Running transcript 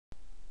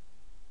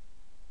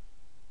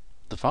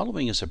The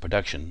following is a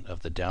production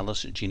of the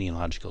Dallas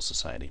Genealogical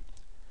Society.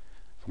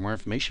 For more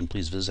information,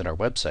 please visit our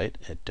website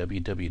at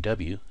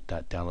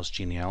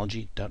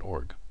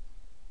www.dallasgenealogy.org.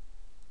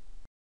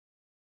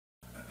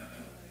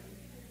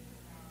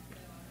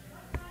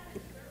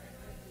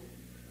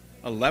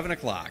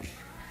 $11.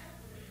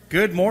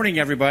 Good morning,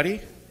 everybody.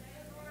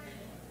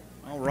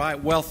 All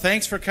right. Well,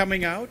 thanks for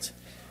coming out.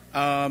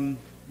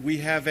 We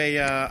have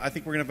I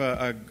think we're going to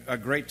have a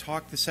great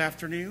talk this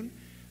afternoon.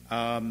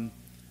 I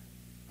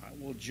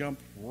will jump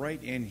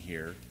right in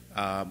here.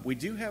 We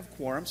do have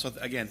quorum, so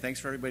again, thanks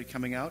for everybody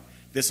coming out.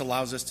 This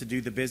allows us to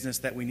do the business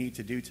that we need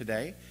to do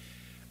today.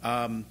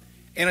 And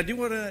I do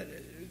want to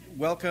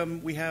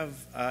welcome, we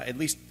have, at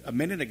least a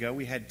minute ago,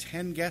 we had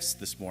 10 guests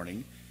this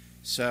morning.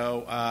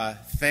 So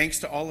thanks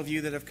to all of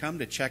you that have come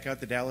to check out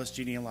the Dallas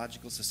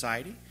Genealogical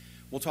Society.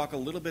 We'll talk a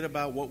little bit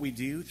about what we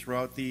do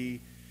throughout the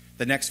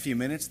next few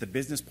minutes, the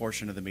business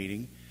portion of the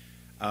meeting.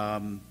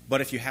 But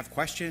if you have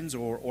questions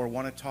or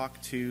want to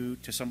talk to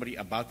somebody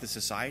about the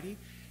society,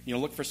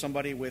 look for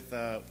somebody with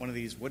one of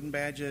these wooden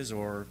badges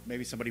or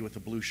maybe somebody with a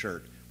blue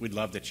shirt. We'd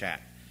love to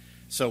chat.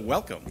 So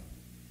welcome.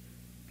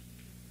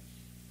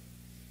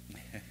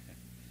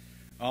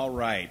 All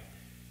right.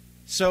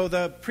 So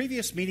the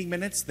previous meeting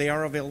minutes, they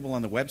are available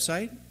on the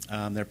website.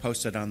 They're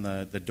posted on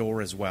the door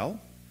as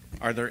well.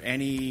 Are there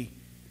any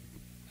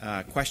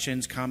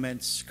questions,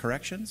 comments,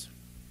 corrections?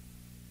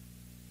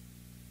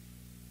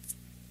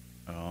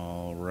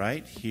 All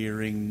right.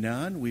 Hearing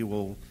none, we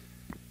will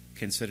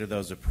consider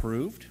those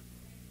approved.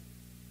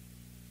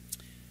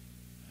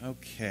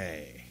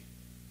 Okay.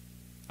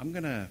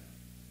 Our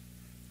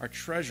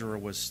treasurer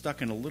was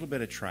stuck in a little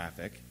bit of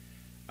traffic.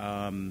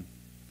 So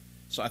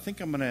I think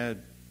I'm going to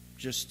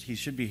he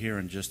should be here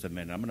in just a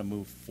minute. I'm going to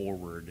move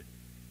forward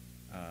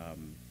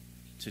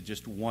to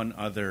just one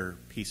other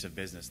piece of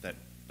business that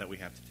we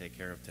have to take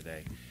care of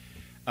today.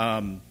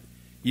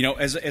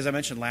 As I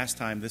mentioned last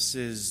time, this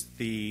is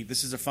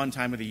a fun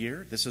time of the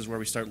year. This is where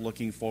we start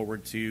looking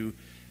forward to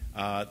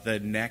the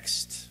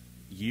next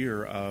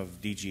year of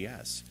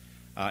DGS.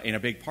 And a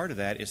big part of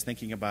that is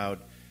thinking about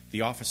the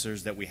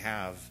officers that we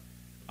have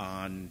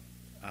on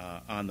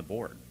the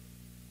board.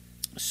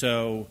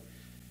 So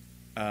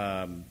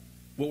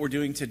what we're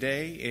doing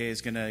today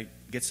is going to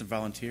get some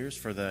volunteers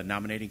for the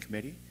nominating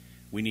committee.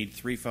 We need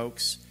 3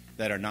 folks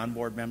that are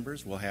non-board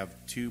members. We'll have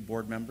 2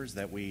 board members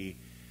that we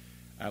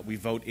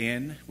vote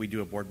in. We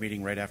do a board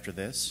meeting right after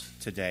this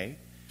today.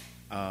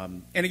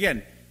 And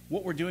again,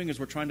 what we're doing is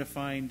we're trying to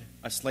find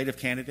a slate of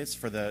candidates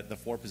for the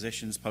 4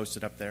 positions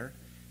posted up there.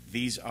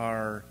 These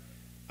are,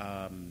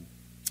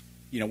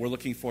 we're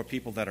looking for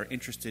people that are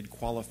interested,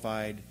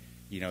 qualified.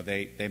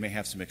 They may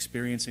have some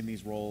experience in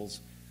these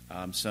roles.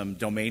 Some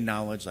domain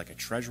knowledge, like a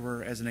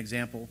treasurer as an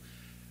example.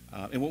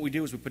 And what we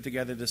do is we put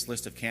together this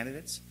list of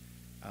candidates,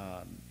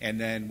 and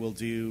then we'll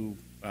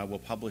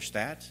publish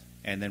that,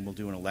 and then we'll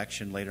do an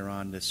election later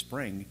on this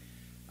spring,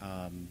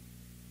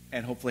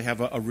 and hopefully have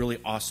a really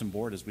awesome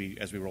board as we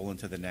roll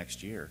into the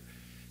next year.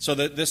 So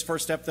this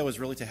first step, though, is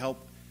really to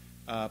help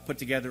put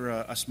together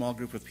a small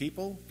group of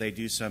people. They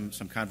do some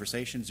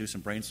conversations, do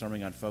some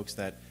brainstorming on folks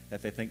that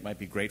they think might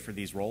be great for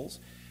these roles.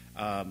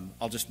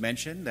 I'll just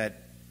mention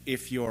that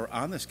if you're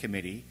on this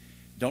committee,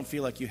 don't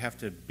feel like you have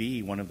to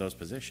be one of those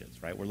positions,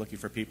 right? We're looking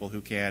for people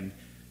who can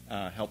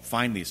help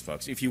find these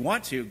folks. If you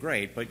want to,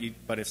 great, but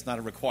it's not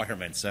a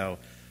requirement. So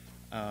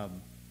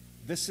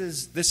this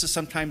is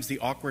sometimes the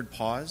awkward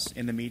pause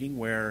in the meeting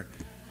where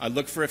I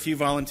look for a few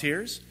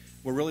volunteers.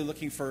 We're really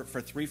looking for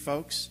 3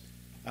 folks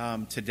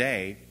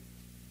today.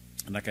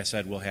 And like I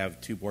said, we'll have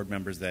 2 board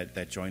members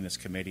that join this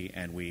committee,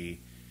 and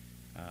we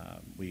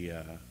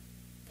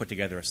put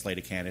together a slate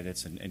of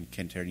candidates and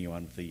continue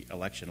on with the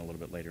election a little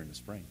bit later in the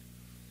spring.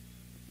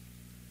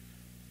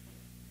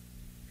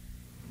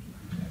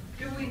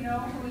 Do we know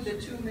who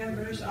the 2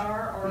 members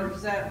are, or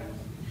is that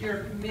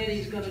your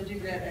committee's going to do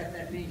that at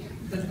that meeting?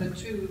 The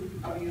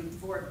 2 of you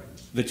board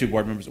members? The 2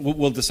 board members.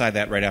 We'll decide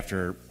that right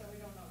after. So we don't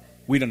know that yet?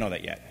 We don't know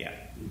that yet, yeah.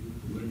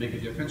 Would it make a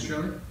difference,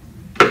 Shirley?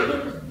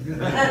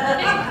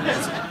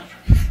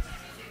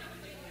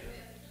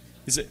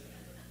 Is it?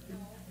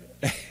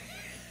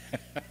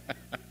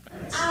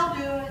 I'll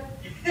do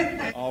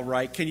it. All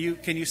right. Can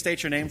you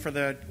state your name for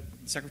the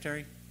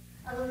secretary?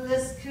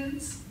 Liz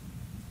Koontz,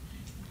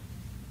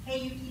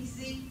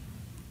 KUTZ.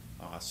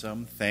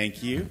 Awesome.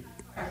 Thank you.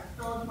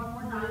 Spell it one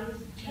more time.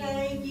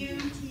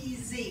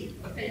 KUTZ.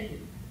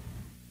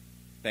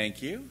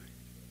 Thank you.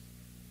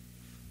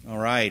 All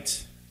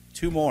right.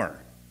 2 more.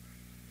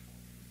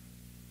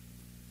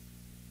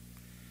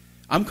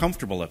 I'm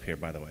comfortable up here,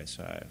 by the way.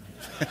 So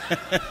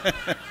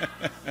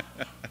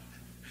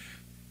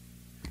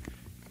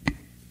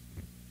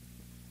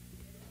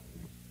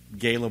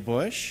Gayla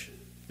Bush.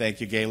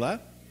 Thank you, Gayla.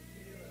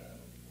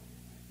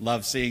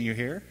 Love seeing you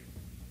here.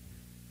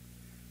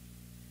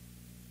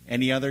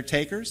 Any other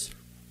takers?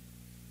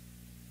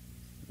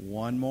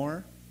 1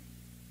 more.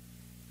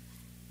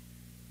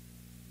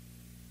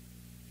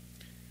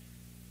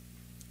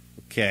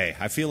 Okay,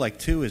 I feel like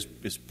 2 is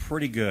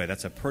pretty good.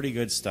 That's a pretty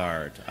good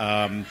start.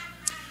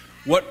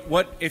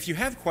 What if you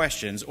have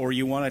questions or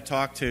you want to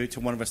talk to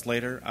one of us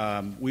later,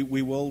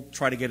 we will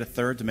try to get a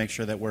third to make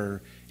sure that we're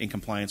in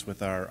compliance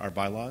with our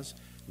bylaws.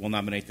 We'll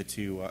nominate the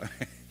two,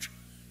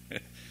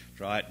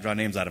 draw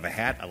names out of a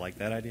hat. I like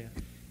that idea.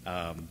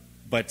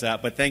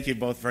 But thank you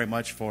both very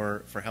much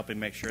for helping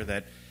make sure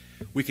that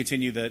we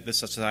continue the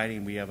society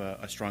and we have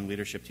a strong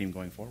leadership team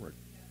going forward.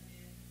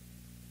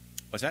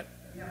 What's that?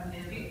 Yeah,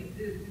 and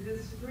did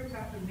this group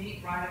have to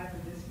meet right after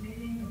this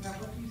meeting? Is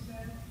that what you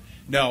said?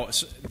 No.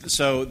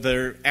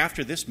 So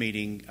after this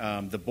meeting,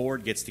 the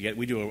board gets together.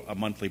 We do a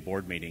monthly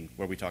board meeting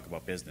where we talk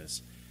about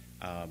business.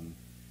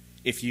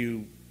 If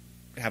you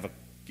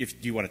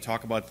want to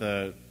talk about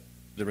the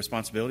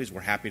responsibilities,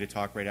 we're happy to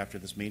talk right after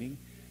this meeting.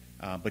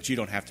 But you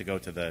don't have to go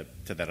to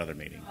that other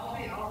meeting.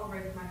 I'll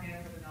raise my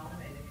hand for the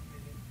nominating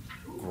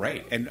committee.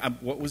 Great. And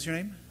what was your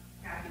name?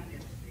 Kathy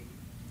Dempsey.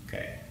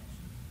 Okay.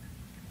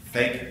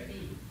 Thank you.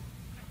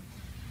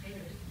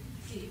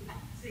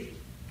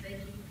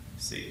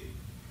 See.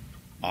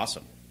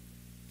 Awesome.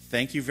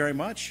 Thank you very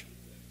much.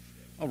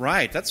 All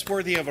right. That's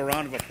worthy of a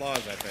round of applause,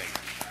 I think.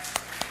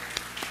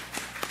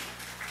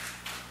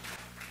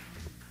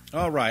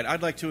 All right.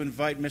 I'd like to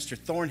invite Mr.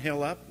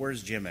 Thornhill up.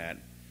 Where's Jim at?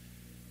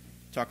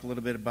 Talk a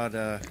little bit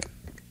about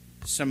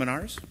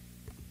seminars.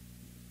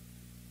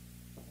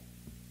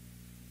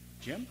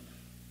 Jim?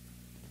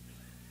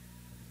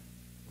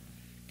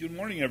 Good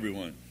morning,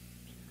 everyone.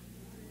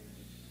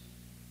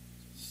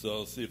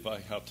 So, see if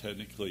how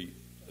technically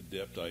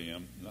adept I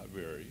am. Not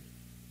very.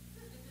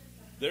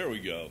 There we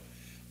go.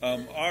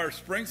 Our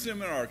spring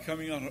seminar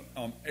coming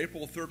on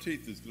April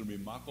 13th is going to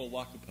be Michael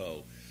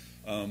Lacapo.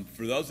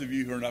 For those of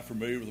you who are not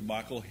familiar with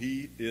Michael,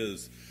 he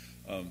is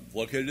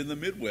located in the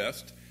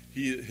Midwest.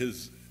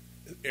 His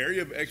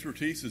area of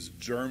expertise is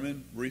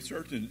German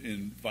research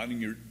in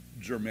finding your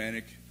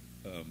Germanic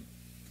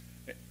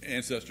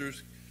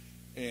ancestors.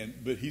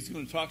 But he's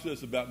going to talk to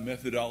us about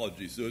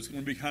methodology. So it's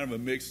going to be kind of a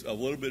mix, a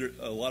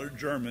lot of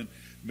German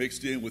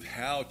mixed in with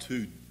how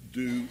to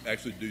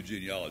actually do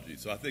genealogy.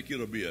 So I think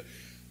it'll be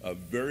a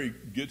very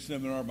good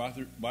seminar.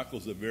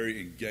 Michael's a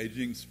very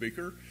engaging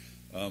speaker,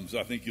 so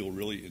I think you'll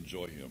really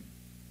enjoy him.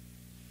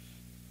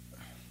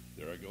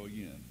 There I go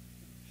again.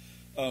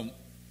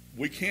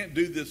 We can't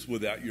do this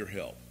without your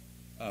help.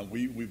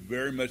 We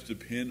very much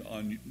depend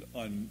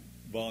on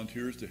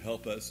volunteers to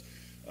help us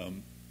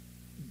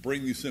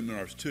bring these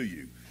seminars to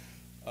you.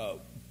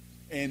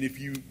 And if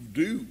you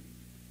do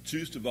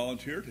choose to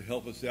volunteer to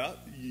help us out,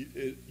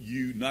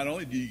 you not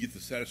only do you get the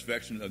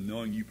satisfaction of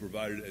knowing you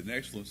provided an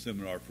excellent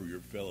seminar for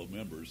your fellow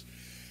members,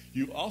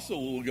 you also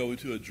will go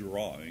into a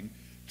drawing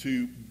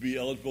to be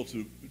eligible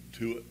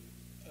to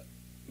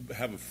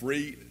have a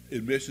free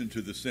admission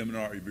to the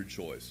seminar of your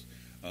choice.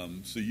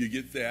 So you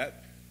get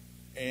that,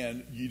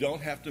 and you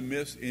don't have to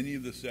miss any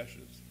of the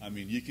sessions. I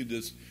mean, you can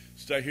just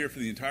stay here for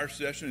the entire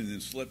session and then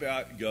slip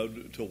out and go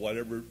to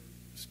whatever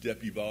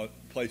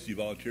place you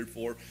volunteered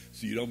for,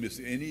 so you don't miss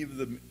any of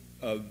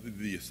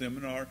the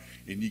seminar,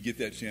 and you get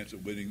that chance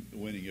of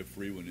winning a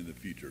free one in the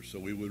future. So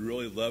we would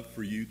really love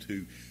for you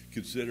to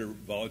consider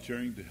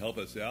volunteering to help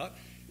us out.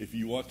 If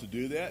you want to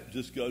do that,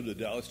 just go to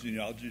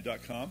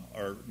DallasGenealogy.com,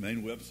 our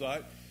main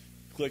website,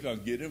 click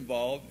on Get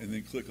Involved, and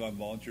then click on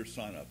Volunteer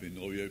Sign Up, and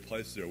there'll be a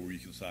place there where you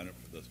can sign up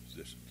for those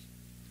positions.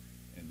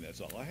 And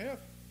that's all I have.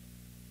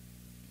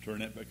 Turn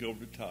that back over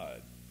to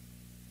Todd.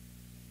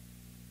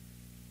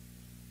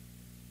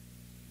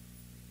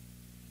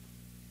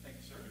 Thank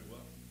you, sir. You're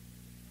welcome.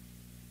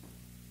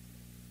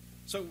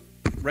 So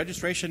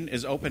registration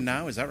is open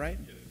now, is that right?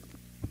 Yes.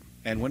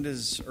 And when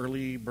does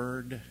early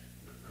bird?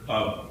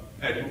 March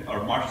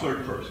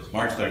 31st.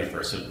 March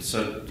 31st,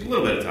 so a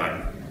little bit of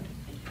time.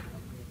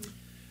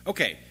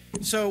 Okay,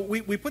 so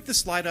we put this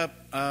slide up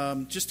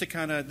just to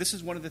kind of, this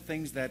is one of the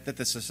things that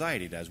the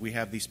society does. We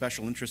have these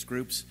special interest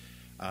groups.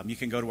 You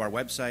can go to our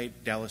website,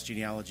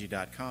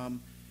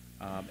 DallasGenealogy.com,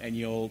 and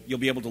you'll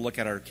be able to look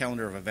at our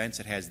calendar of events.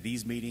 It has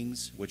these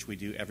meetings, which we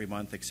do every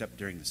month except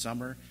during the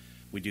summer.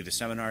 We do the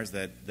seminars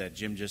that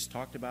Jim just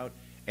talked about,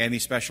 and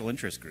these special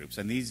interest groups.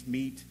 And these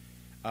meet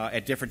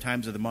at different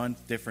times of the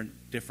month,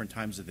 different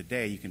times of the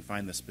day. You can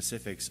find the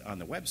specifics on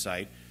the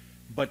website.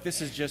 But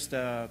this is just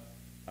the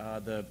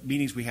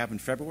meetings we have in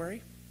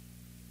February.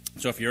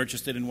 So if you're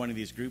interested in one of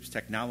these groups,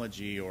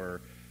 technology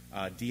or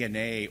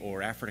DNA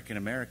or African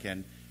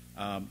American,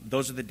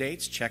 those are the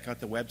dates. Check out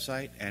the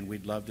website, and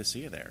we'd love to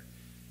see you there.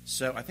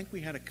 So I think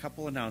we had a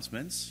couple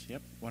announcements.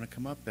 Yep, want to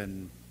come up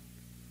and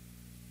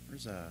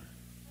where's Kelvin?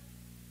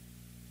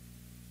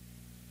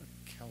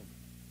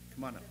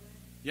 Come on up.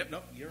 Yep,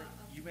 no,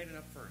 you made it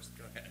up first.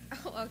 Go ahead.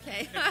 Oh,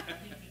 okay.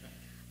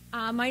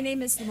 My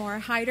name is Laura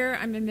Hyder.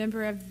 I'm a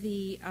member of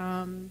the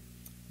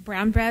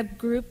Brown Bread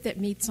group that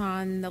meets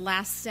on the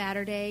last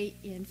Saturday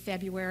in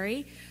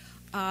February.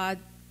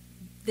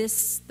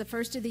 The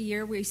first of the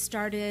year, we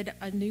started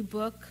a new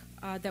book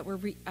that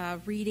we're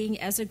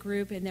reading as a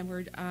group, and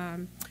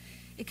then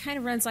it kind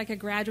of runs like a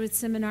graduate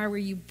seminar where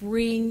you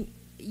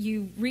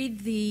read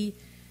the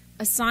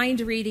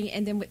assigned reading,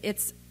 and then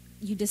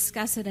you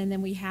discuss it, and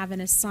then we have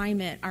an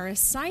assignment. Our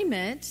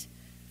assignment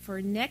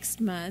for next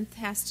month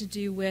has to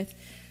do with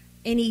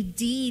any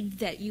deed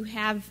that you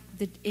have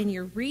in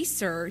your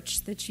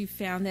research that you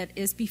found that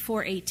is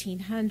before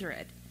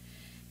 1800.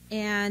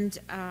 And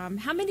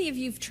how many of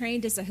you have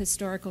trained as a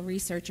historical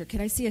researcher?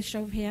 Can I see a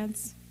show of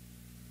hands?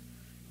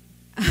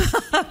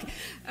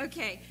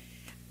 Okay.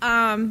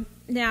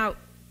 Now,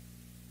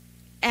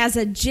 as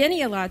a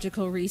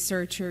genealogical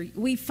researcher,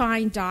 we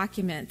find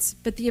documents,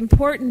 but the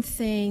important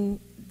thing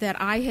that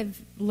I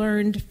have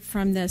learned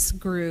from this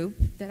group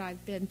that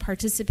I've been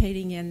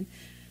participating in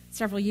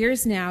several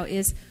years now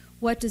is,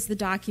 what does the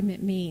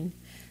document mean?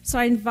 So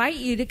I invite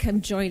you to come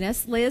join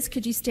us. Liz,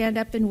 could you stand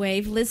up and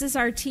wave? Liz is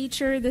our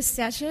teacher this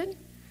session.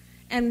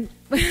 And,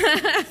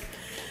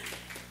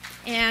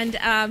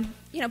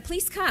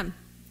 please come.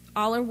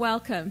 All are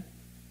welcome.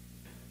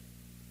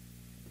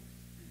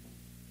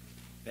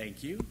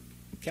 Thank you.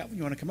 Calvin,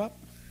 you want to come up?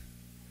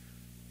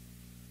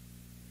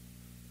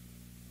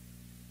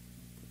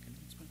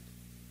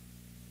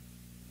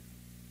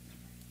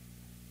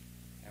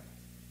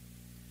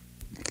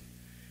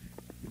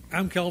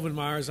 I'm Kelvin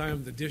Myers. I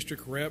am the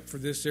district rep for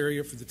this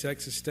area for the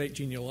Texas State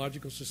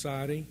Genealogical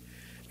Society,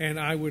 and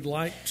I would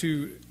like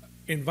to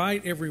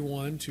invite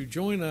everyone to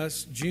join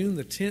us June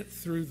the 10th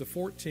through the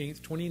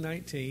 14th,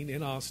 2019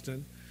 in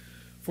Austin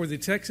for the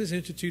Texas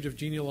Institute of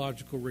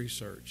Genealogical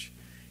Research.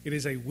 It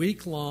is a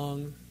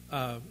week-long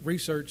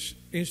research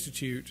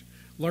institute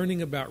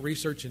learning about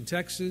research in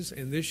Texas,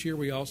 and this year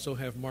we also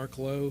have Mark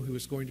Lowe, who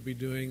is going to be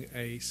doing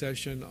a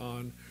session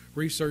on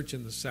research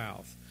in the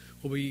South.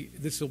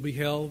 This will be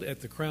held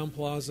at the Crown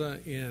Plaza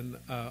in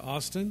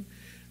Austin.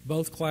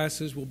 Both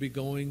classes will be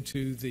going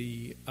to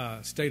the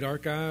state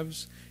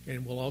archives,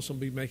 and we'll also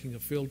be making a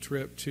field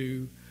trip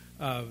to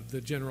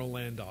the General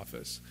Land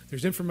Office.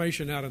 There's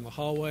information out in the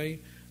hallway.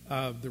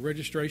 The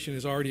registration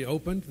is already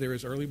opened. There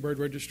is early bird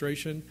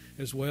registration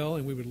as well,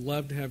 and we would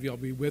love to have y'all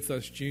be with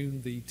us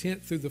June the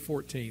 10th through the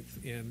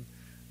 14th in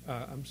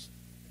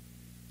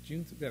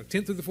June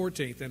 10th through the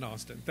 14th in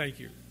Austin. Thank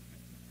you.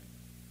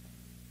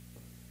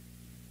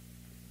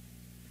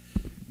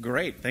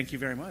 Great. Thank you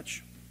very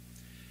much.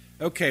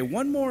 Okay,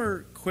 one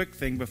more quick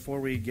thing before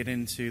we get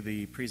into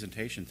the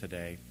presentation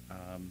today.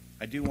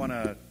 I do want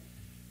to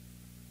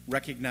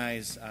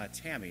recognize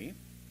Tammy.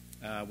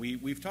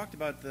 We've talked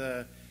about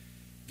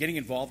getting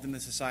involved in the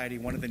society.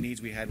 One of the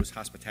needs we had was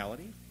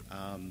hospitality.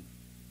 And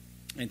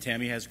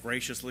Tammy has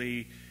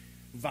graciously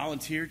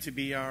volunteered to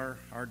be our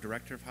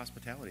director of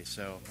hospitality.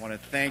 So I want to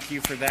thank you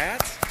for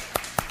that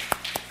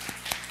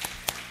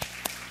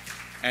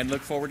and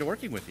look forward to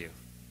working with you.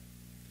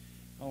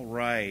 All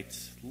right,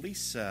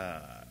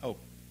 Lisa. Oh,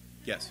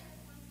 yes.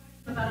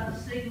 About the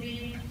SIG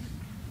meetings,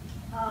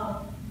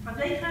 are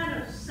they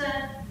kind of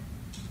set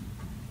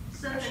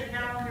their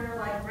calendar,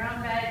 like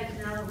Brown Bag is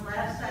now the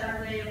last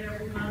Saturday of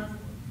every month,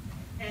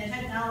 and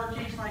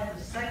technology is like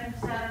the second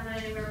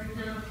Saturday of every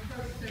month?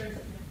 First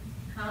Thursday.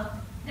 Huh?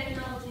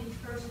 Technology is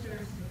first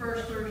Thursday.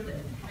 First Thursday,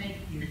 thank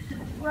you.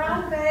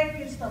 Brown Bag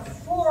is the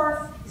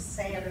fourth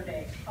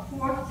Saturday. A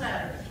fourth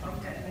Saturday,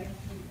 okay.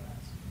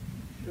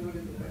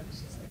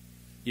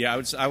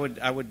 Yeah, I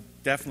would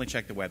definitely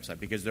check the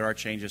website because there are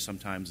changes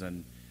sometimes,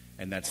 and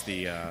that's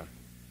the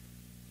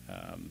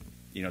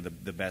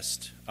the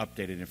best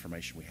updated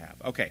information we have.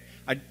 Okay,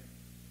 I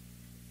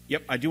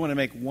do want to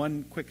make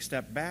one quick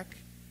step back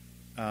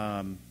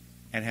and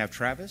have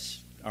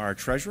Travis, our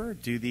treasurer,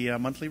 do the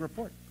monthly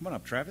report. Come on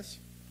up, Travis.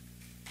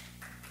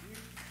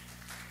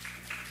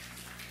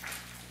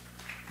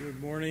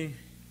 Good morning.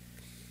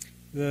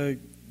 The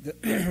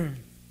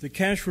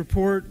cash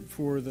report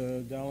for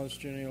the Dallas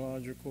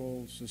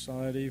Genealogical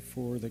Society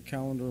for the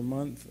calendar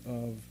month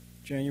of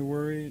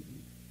January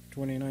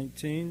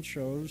 2019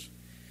 shows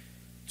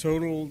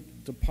total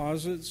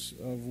deposits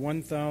of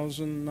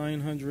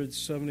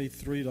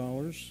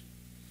 $1,973,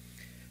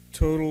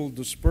 total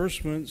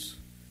disbursements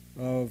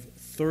of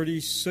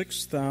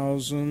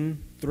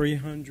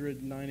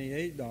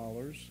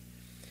 $36,398,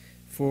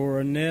 for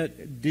a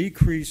net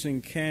decrease in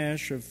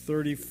cash of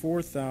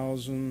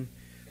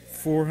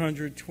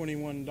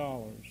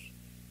 $34,421.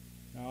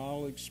 Now,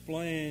 I'll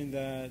explain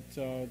that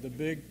the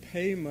big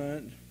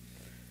payment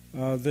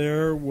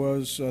there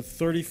was a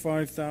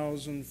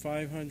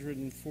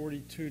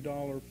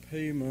 $35,542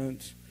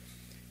 payment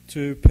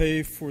to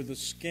pay for the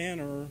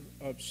scanner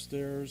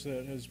upstairs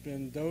that has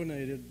been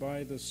donated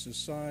by the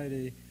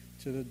Society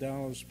to the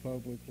Dallas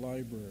Public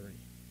Library.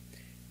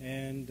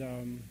 And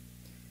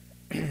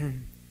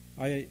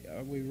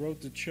we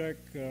wrote the check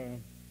a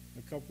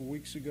couple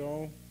weeks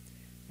ago.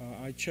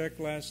 I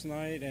checked last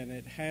night, and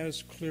it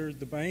has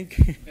cleared the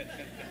bank.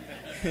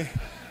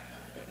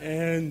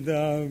 And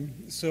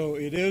so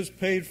it is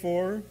paid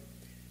for.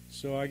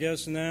 So I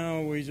guess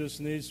now we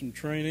just need some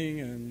training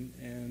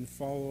and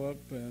follow up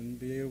and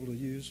be able to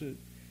use it.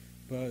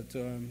 But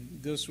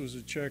this was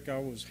a check I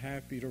was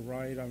happy to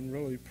write. I'm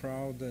really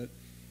proud that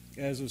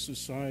as a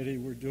society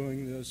we're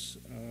doing this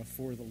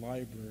for the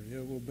library.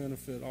 It will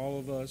benefit all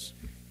of us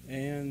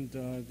and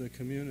the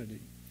community.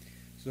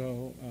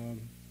 So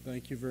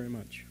thank you very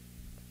much.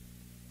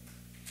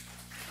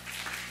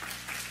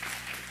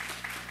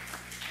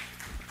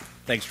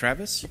 Thanks,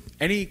 Travis.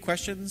 Any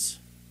questions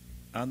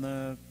on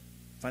the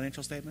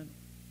financial statement?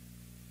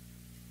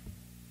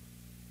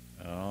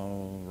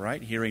 All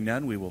right, hearing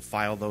none, we will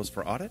file those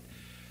for audit.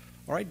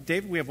 All right,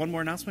 David, we have one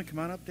more announcement. Come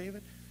on up,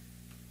 David.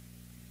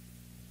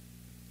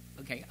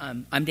 Okay,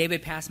 I'm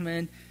David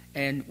Passman,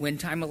 and when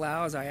time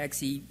allows, I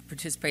actually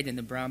participate in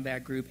the Brown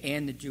Bag group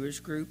and the Jewish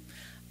group.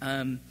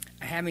 I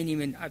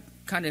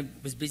kind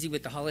of was busy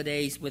with the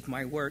holidays with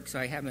my work, so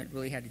I haven't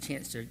really had a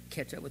chance to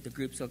catch up with the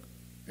groups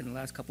in the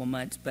last couple of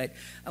months. But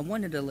I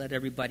wanted to let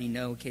everybody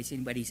know, in case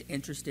anybody's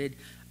interested,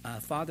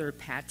 Father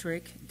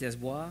Patrick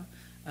Desbois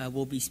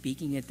will be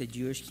speaking at the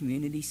Jewish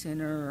Community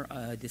Center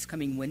this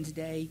coming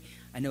Wednesday.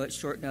 I know it's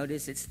short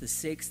notice. It's the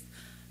 6th.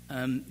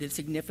 The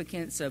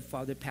significance of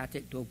Father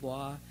Patrick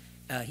Desbois,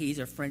 he's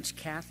a French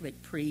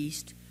Catholic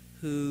priest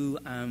who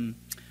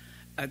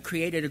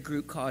created a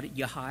group called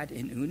Yahad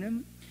and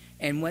Unum.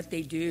 And what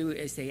they do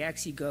is they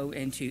actually go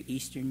into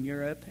Eastern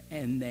Europe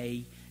and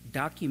they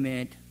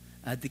document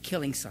the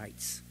killing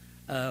sites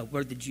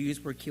where the Jews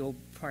were killed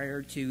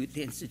prior to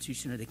the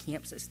institution of the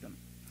camp system.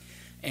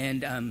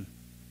 And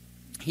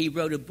he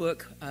wrote a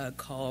book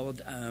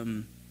called, let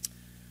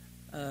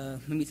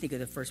me think of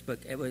the first book.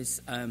 It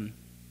was,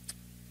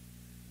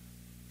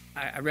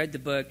 I read the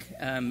book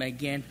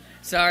again.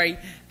 Sorry.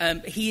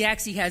 He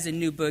actually has a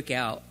new book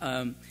out,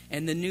 and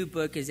the new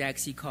book is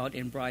actually called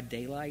In Broad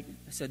Daylight.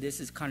 So this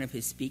is kind of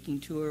his speaking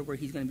tour where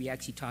he's going to be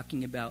actually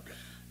talking about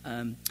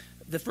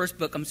the first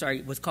book,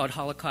 was called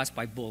Holocaust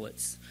by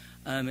Bullets.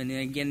 And then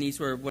again, these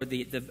were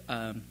the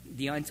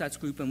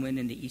Einsatzgruppen went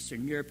into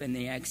Eastern Europe, and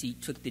they actually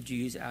took the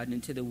Jews out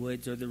into the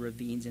woods or the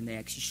ravines, and they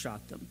actually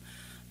shot them.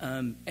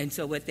 And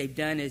so what they've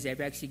done is they've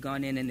actually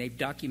gone in and they've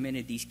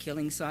documented these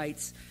killing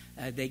sites.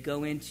 They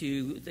go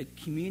into the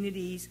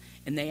communities,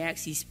 and they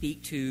actually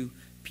speak to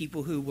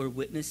people who were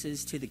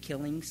witnesses to the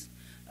killings.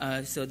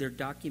 So they're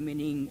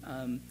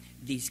documenting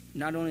these.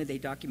 Not only are they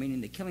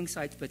documenting the killing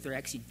sites, but they're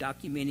actually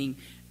documenting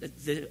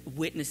the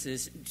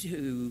witnesses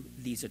to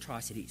these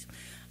atrocities.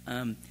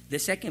 The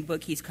second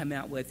book he's come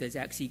out with is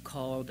actually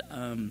called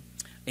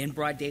In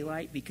Broad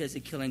Daylight, because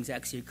the killings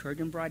actually occurred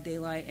in broad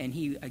daylight. And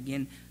he,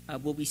 again,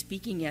 will be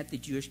speaking at the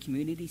Jewish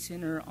Community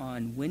Center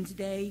on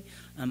Wednesday.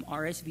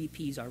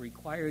 RSVPs are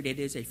required. It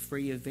is a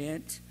free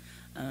event.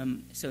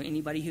 So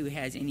anybody who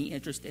has any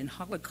interest in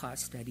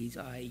Holocaust studies,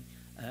 I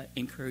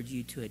encourage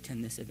you to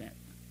attend this event.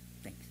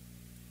 Thanks.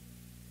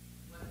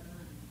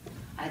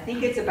 I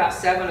think it's about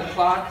 7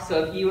 o'clock.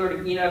 So if you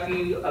were, if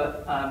you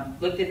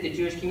looked at the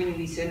Jewish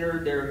Community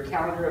Center, their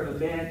calendar of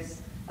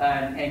events,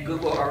 and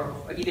Google, or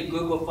either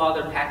Google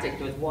Father Patrick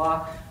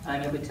Desbois,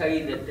 it would tell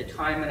you that the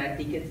time, and I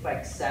think it's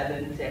like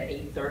 7 to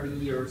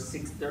 8:30 or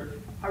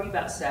 6:30, probably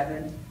about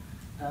 7.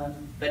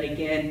 But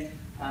again,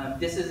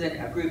 this isn't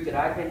a group that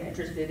I've been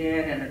interested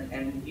in,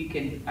 and you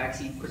can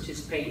actually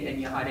participate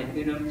in Yahad and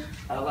Unum.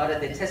 A lot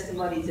of the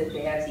testimonies that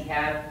they actually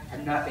have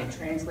not been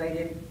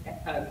translated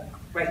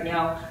right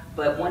now,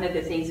 but one of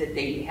the things that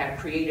they have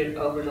created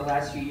over the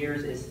last few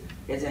years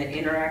is an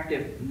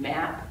interactive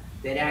map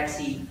that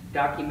actually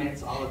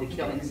documents all of the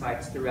killing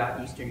sites throughout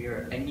Eastern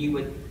Europe. And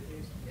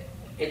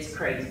it's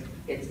crazy.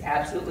 It's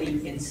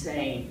absolutely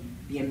insane,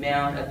 the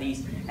amount of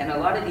these. And a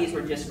lot of these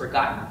were just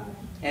forgotten.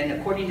 And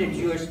according to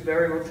Jewish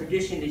burial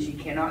tradition is you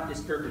cannot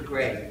disturb a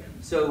grave.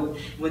 So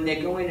when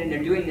they go in and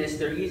they're doing this,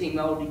 they're using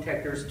metal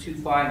detectors to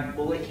find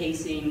bullet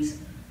casings,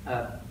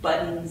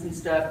 buttons and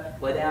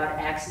stuff, without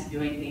actually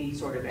doing any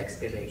sort of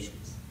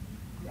excavations.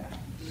 Yeah.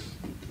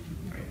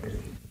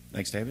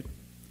 Thanks, David.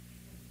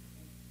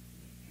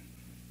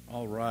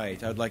 All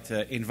right, I'd like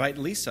to invite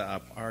Lisa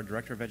up, our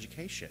Director of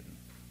Education.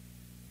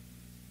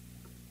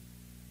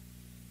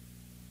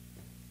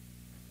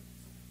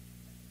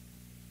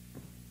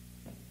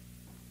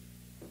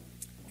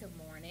 Good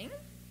morning.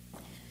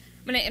 I'm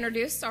going to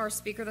introduce our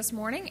speaker this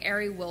morning,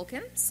 Ari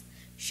Wilkins.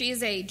 She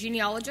is a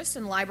genealogist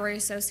and library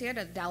associate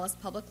at Dallas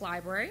Public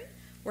Library,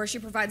 where she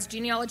provides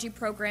genealogy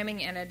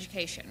programming and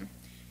education.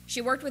 She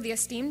worked with the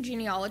esteemed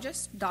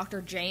genealogist,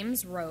 Dr.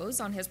 James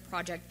Rose, on his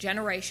project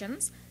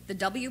Generations, the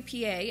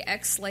WPA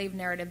Ex-Slave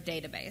Narrative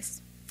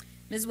Database.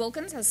 Ms.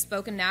 Wilkins has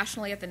spoken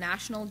nationally at the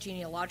National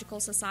Genealogical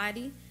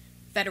Society,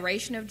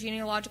 Federation of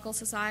Genealogical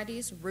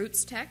Societies,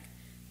 Roots Tech,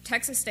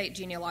 Texas State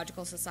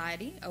Genealogical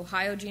Society,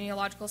 Ohio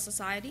Genealogical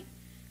Society,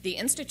 the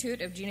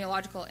Institute of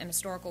Genealogical and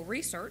Historical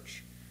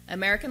Research,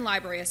 American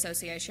Library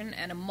Association,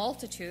 and a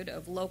multitude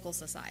of local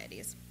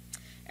societies.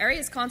 Ari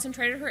has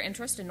concentrated her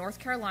interest in North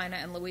Carolina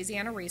and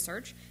Louisiana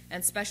research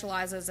and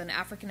specializes in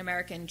African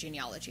American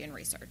genealogy and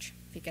research.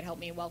 If you could help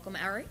me welcome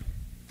Ari.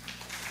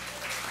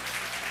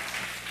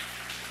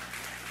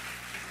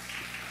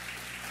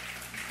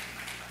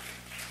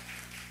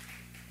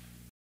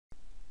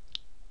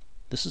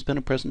 This has been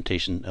a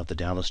presentation of the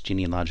Dallas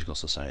Genealogical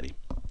Society.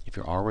 If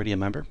you're already a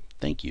member,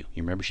 thank you.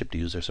 Your membership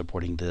dues are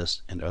supporting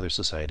this and other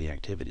society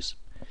activities.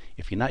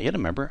 If you're not yet a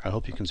member, I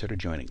hope you consider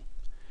joining.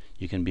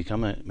 You can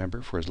become a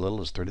member for as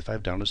little as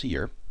 $35 a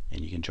year,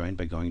 and you can join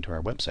by going to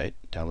our website,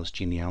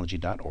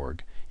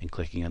 dallasgenealogy.org, and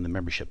clicking on the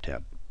membership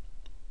tab.